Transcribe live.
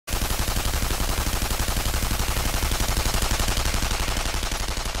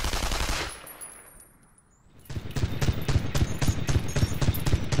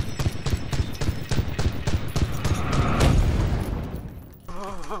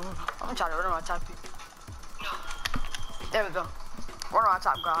I'm gonna try to run on top people. There we go. Run on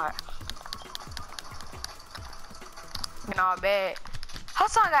top, God. Nah, bad. Her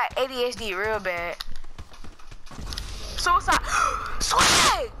son got ADHD real bad. Suicide.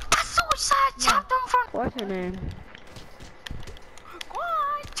 Swag! I suicide chopped him from. What's her name?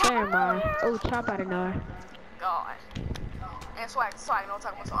 What? Never mind. Oh, chop out of nowhere. God. And swag, no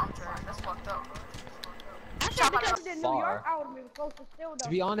talking about some armchair. That's fucked up. I said because of the New York, I would've been closer still though. To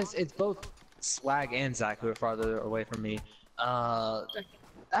be honest, it's both Swag and Zach who are farther away from me.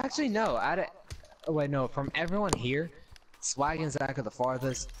 Actually no, wait no, from everyone here, Swag and Zach are the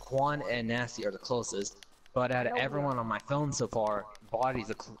farthest, Quan and Nasty are the closest. But out of everyone on my phone so far, Body's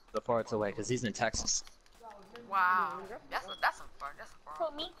the farthest away because he's in Texas. Wow. That's a far.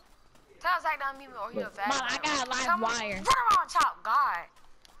 Who, me? Tell Zach not meet me or he'll fast. Mom, I got a live wire. Run around chop, God.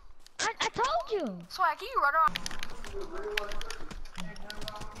 I told you. Swag, can you run around?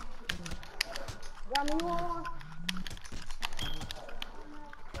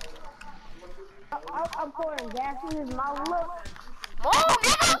 I'm pouring gas in his mouth. Look. Move,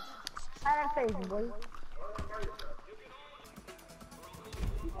 nigga! How that face, boy?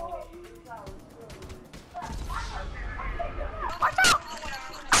 Watch out!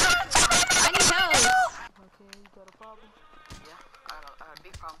 I need help. Okay, you got a problem? Yeah, I got a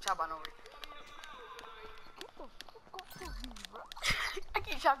big problem. Chop on over it. I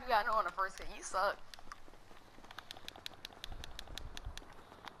keep chopping you out on the first hit. You suck.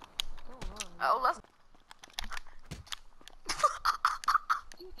 Oh, let's.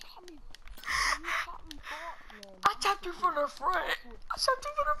 I chopped you from the front.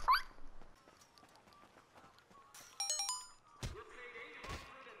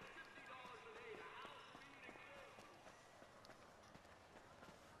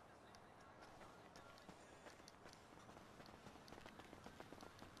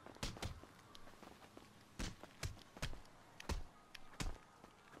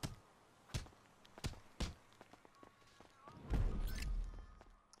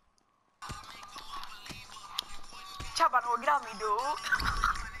 Chopouttanowhere, get out of me, dude.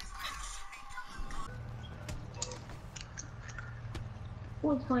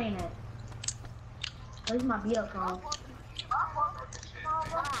 Who's playing it? Where's my beat up phone?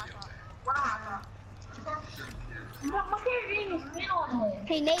 My favorite game is spin on it.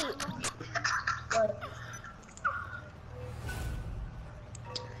 Hey, Nate. What?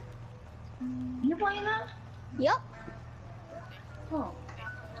 You playing that? Yep. Oh.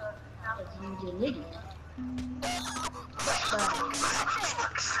 That's usually nigga.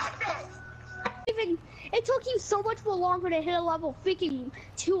 Even it took you so much more longer to hit a level freaking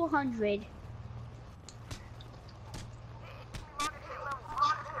 200.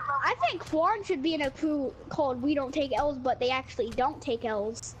 I think Quan should be in a crew called We Don't Take L's, but they actually don't take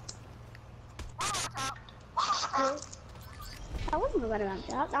L's. That wasn't a run around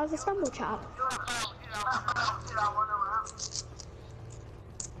chop, that was a stumble chop.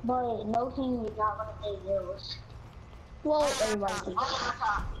 But no team is not gonna take L's. Well, Everybody takes L's.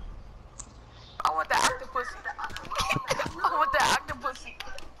 I want the octopus. I want the octopus.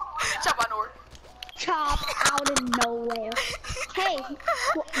 Chopouttanowhere. chop out of nowhere. Hey,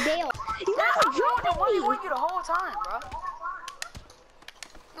 Dale, you guys are I joining wanted me. you the whole time, bro.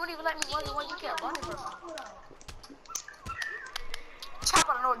 You wouldn't even let me run the one you kept running from.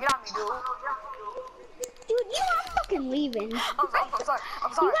 Chopouttanowhere, get on me, dude. Dude, you are fucking leaving. I'm sorry.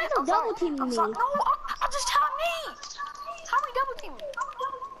 You guys are double teaming me. No, I just chopped me. How we double teaming?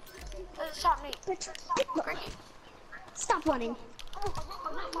 I just chopped me. Cricket. Stop running.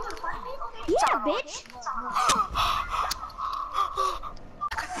 Yeah, bitch.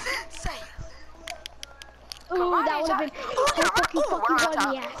 Ooh, that would have been fucking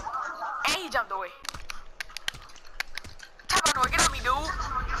one, yeah. And he jumped away. Chopouttanowhere, get on me,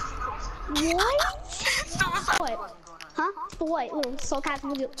 dude. What? Suicide. What? Huh? For what? Little sarcastic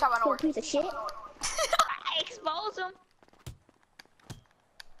little piece of shit? I expose him.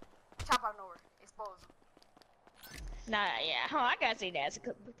 Chopouttanowhere, expose him. Nah, yeah. Oh, I gotta say that. Put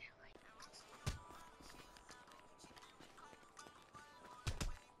that way.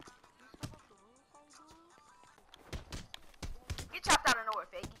 Get chopped out of nowhere,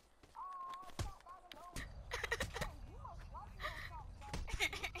 Fakey.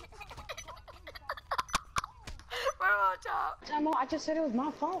 I just said it was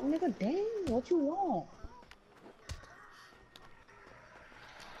my fault, nigga. Damn, what you want?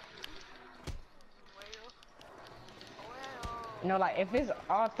 You know, like, if it's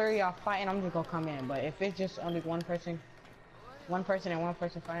all three y'all fighting, I'm just gonna come in. But if it's just only one person and one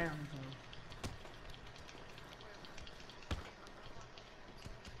person fighting, I'm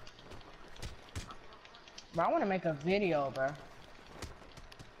Bro, I want to make a video, bro.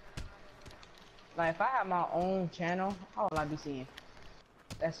 Like, if I have my own channel, how will I be seeing?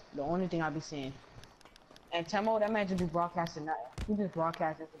 That's the only thing I'll be seeing. And Temo, that man just be broadcasting nothing. He just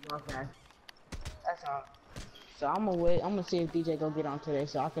broadcasts to broadcast. That's all. So I'm gonna wait. I'm gonna see if DJ go get on today,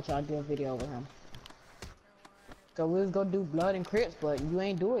 so I can try to do a video with him. Cause we was gonna do blood and crips, but you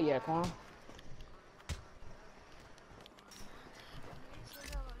ain't do it yet, Quan.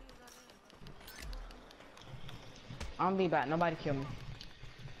 I'm gonna be back. Nobody kill me.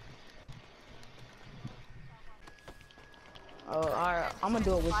 Oh, alright. I'm gonna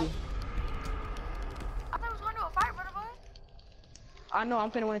do it with you. I thought we was gonna do a fight, brother boy. I know.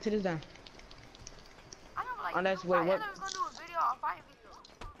 I'm finna wait until this done. I know, but like, Unless, wait, wait, I what? thought we was gonna do a video, a fighting video.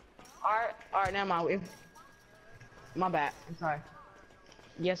 Alright, now my bad. I'm sorry.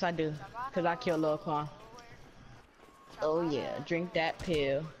 Yes, I do. Cause I killed Lil Quan. Oh yeah, drink that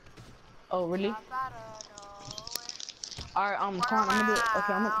pill. Oh really? Alright, Quan, I'm gonna do it.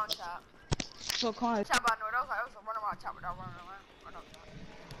 Okay, I'm gonna. So Quan. Chop out, no, that was a run around, chop it out, run around.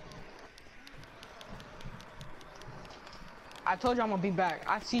 I told you I'm gonna be back.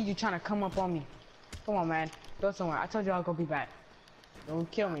 I see you trying to come up on me. Come on, man. Go somewhere. I told you I'll go be back.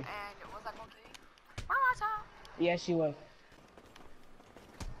 Don't kill me. And was that gonna kill you? Run around, chop. Yes, she was.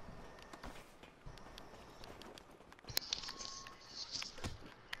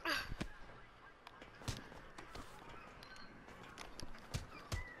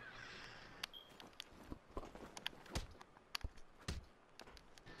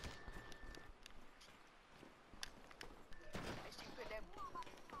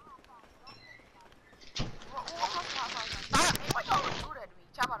 Why y'all do that to me?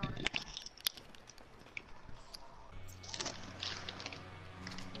 Chop out on it.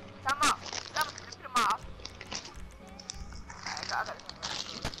 Time out. Put him off. I got it.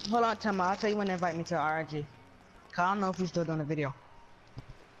 Hold on, Tama. I'll tell you when to invite me to RG. Cause I don't know if you're still doing the video.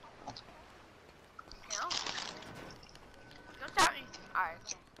 You know? Don't tap me.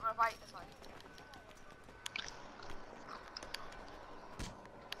 Alright. I'm gonna fight. That's fine.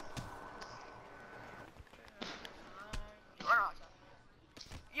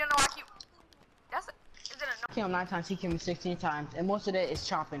 You know I keep. That's it. Is it a no? Kill him 9 times, he killed me 16 times, and most of that is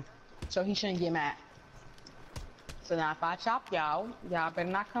chopping. So he shouldn't get mad. So now if I chop y'all better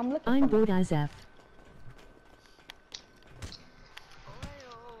not come looking I'm for me. bored as F.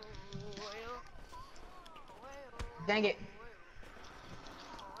 Dang it.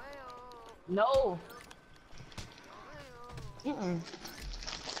 No.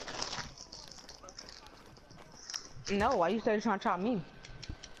 No, why you started trying to chop me?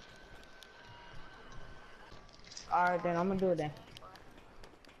 Alright then, I'm gonna do it then.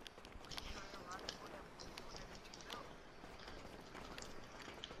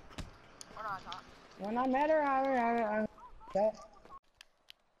 When I met her, I that.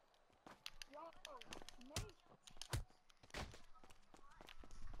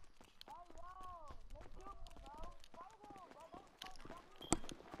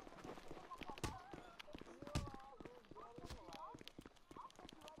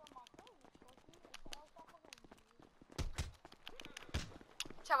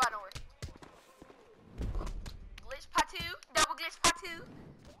 Chopouttanowhere. Glitch part 2. Double glitch part 2.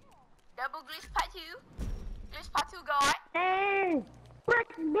 Double glitch part 2. Glitch part 2 guard. Hey, break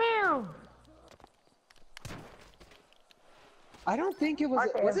down. I don't think it was.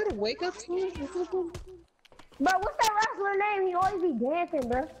 Was it a wake up song? Bro, what's that wrestler name? He always be dancing,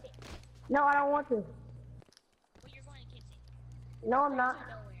 bro. No, I don't want to. No, I'm not.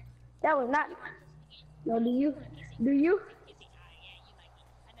 That was not. No, do you? Do you?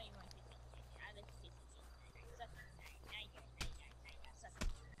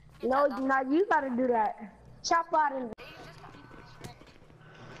 No, you gotta do that. Chop out and.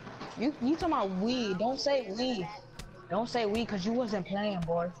 You talking about we? Don't say we. Don't say we, cause you wasn't playing,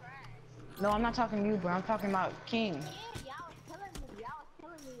 boy. No, I'm not talking to you, bro. I'm talking about King.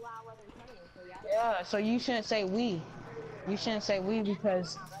 Yeah, so you shouldn't say we. You shouldn't say we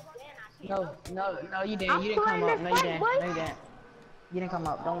because. No, you didn't. You didn't come up. No, you didn't. No, you didn't. You didn't come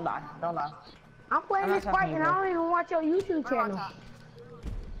up. Don't lie. Don't lie. I'm playing this fight and I don't even watch your YouTube channel.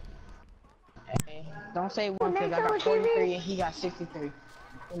 Hey, don't say one because I got 43 and he got 63.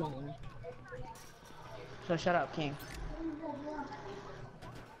 Come on, man. So shut up, King.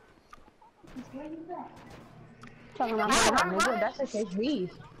 Talking about nigga, that's a case we.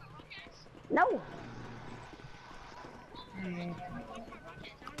 No.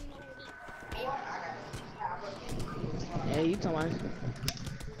 Yeah, you talking about.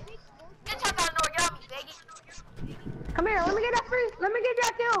 Get Chopouttanowhere, get off me, Biggie. Come here, let me get that free. Let me get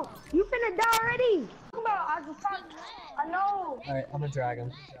that kill. You finna die already. Come I just tried. I know. Alright, I'm gonna drag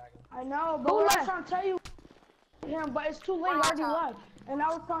him. I know, but I was trying to tell you him, but it's too late. I already left, and I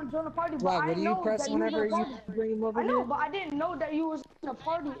was trying to join the party, but Swag, I what do didn't you know press that you was in whenever the you party. bring him over I know, here? but I didn't know that you was in the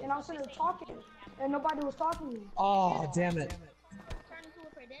party, and I was sitting there talking, and nobody was talking to me. Oh, damn it.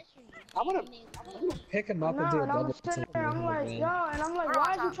 I'm gonna pick him up and do a And I double was sitting team there, with I'm him like, again. yo, and I'm like,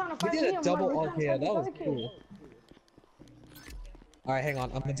 why is you trying to We fight me? did a I'm double like, we're trying to RKO, fight that was this other cool. kid. Alright, hang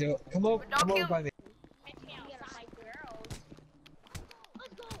on, I'm gonna do it. Come over by me.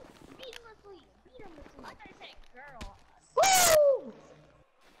 Woo!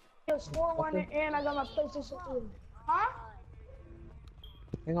 It's 4-1 and I got my PlayStation 3. Huh?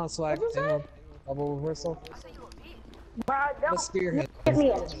 Hang on, Swag. What'd you Hang say? on. Double reversal. But Let's spear him. get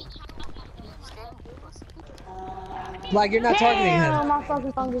me. Swag, you're not targeting Damn, him. my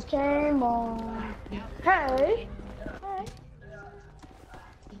fucking song just came on. Hey. Hey.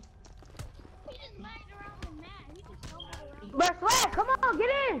 But Swag, come on, get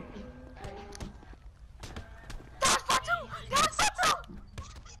in.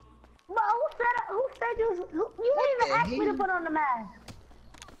 But who said you didn't even ask me to put on the mask.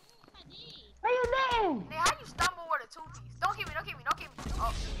 No, you didn't. Hey, how you stumble with a two-piece? Don't hit me, don't hit me, don't hit me.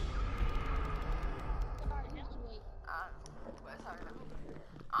 Oh.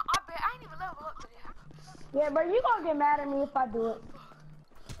 I bet I ain't even level up to this. Yeah, but you gonna get mad at me if I do it.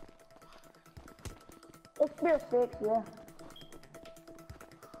 It's still 6, yeah.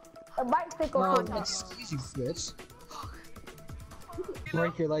 A bicycle Oh, could excuse you, bitch.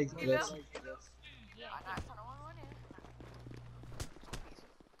 Break your leg, bitch. You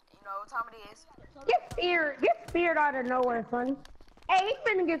know what time it is. Get speared out of nowhere, son. Hey, he's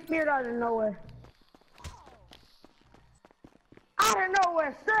finna get speared out of nowhere. Out of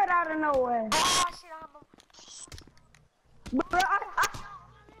nowhere, straight out of nowhere. Oh shit, Bro,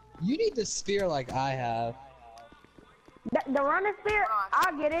 You need to spear like I have. the running spear,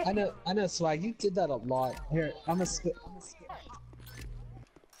 I'll get it. I know, Swag. You did that a lot. Here, I'm a spear.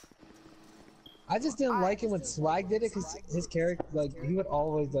 I just didn't like it when Swag did it because his character, like, he would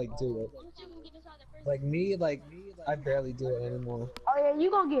always like do it. Like me, I barely do it anymore. Oh yeah,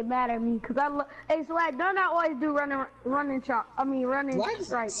 you gonna get mad at me because hey Swag, don't I always do running chop? I mean running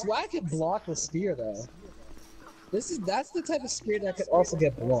strike. Swag can block the spear though. That's the type of spear that could also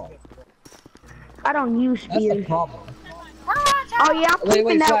get blocked. I don't use That's spears. the problem. Oh yeah, I'm Wait,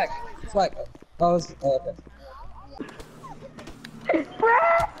 keeping that. Swag. Oh, okay.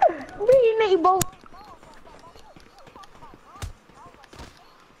 Bruh, me and Nate both.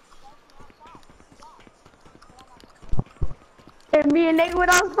 And me and Nate with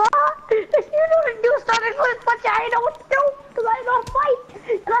us, bro. You know to do something with, but I ain't know what to do, cause I ain't gonna fight,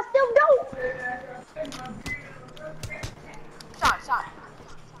 and I still don't. Shot.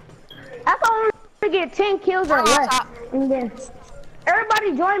 That's only to get 10 kills or less. And then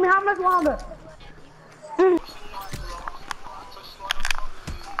everybody join me. How much longer?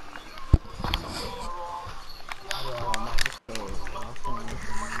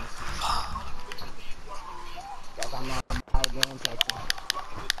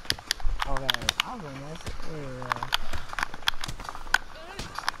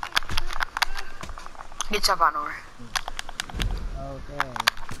 Get Chopouttanowhere. Okay.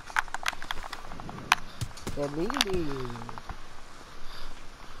 The lady.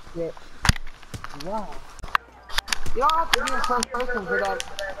 Yeah. Wow. You don't have to be in first person for that.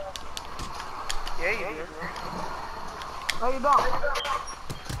 Yeah, you do. No, you don't.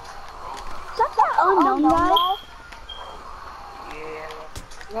 Is that that unknown guy? Yeah.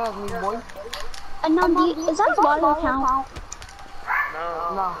 Yeah, me boy. Unknown, is that a bot account?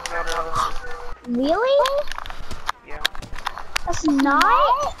 No. Really? Yeah. That's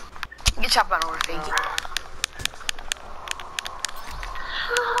not? Get Chopouttanowhere, thank you.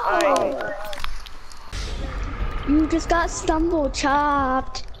 Oh. You just got stumble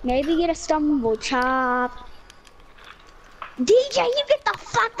chopped. Maybe get a stumble chopped. DJ, you get the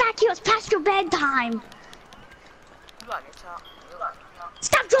fuck back here. It's past your bedtime. You gotta get chopped.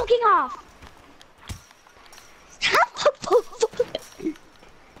 Stop joking off.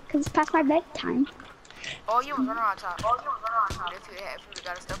 Because it's past my bedtime. Oh, you was running around top. If you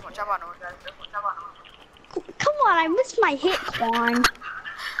got a step on Chopouttanowhere. Come on, I missed my hit, Quan.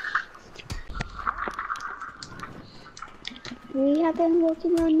 We have been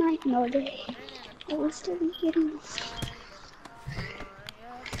working all night and all day. But we're still getting.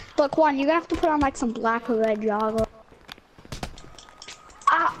 But Quan, you're gonna have to put on like some black or red jogger.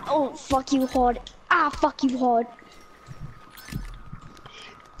 Ah, oh, fuck you hard. Ah, fuck you hard.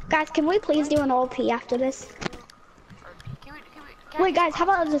 Guys, can we please do an OP after this? Wait, guys, how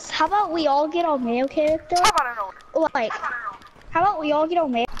about this? How about we all get on mail character? Like, how about we all get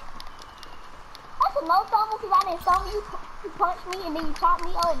on mail? That's a no double because I didn't saw you. You punched me and then you chopped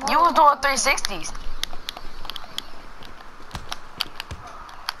me. Oh no. You was doing 360s.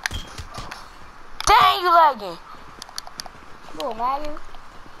 Dang, you lagging. You little lagging.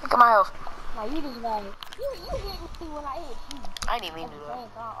 Look at my health. No, you just lagging. You hit me when I hit you. I didn't mean to do that.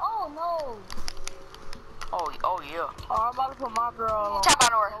 Oh no. Oh yeah. Oh, I'm about to put my girl on.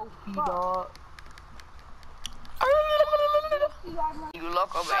 Chopouttanowhere. Dog. You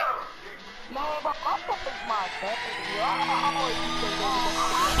look over there. No, but I'm gonna fix my back.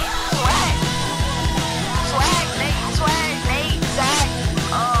 Swag, Nate, Zach,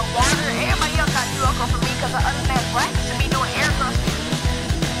 Water, everybody else got you local for me because the other man's black to be doing air thrusting.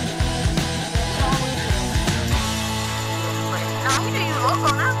 Nah, he do you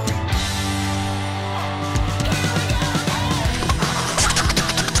local now.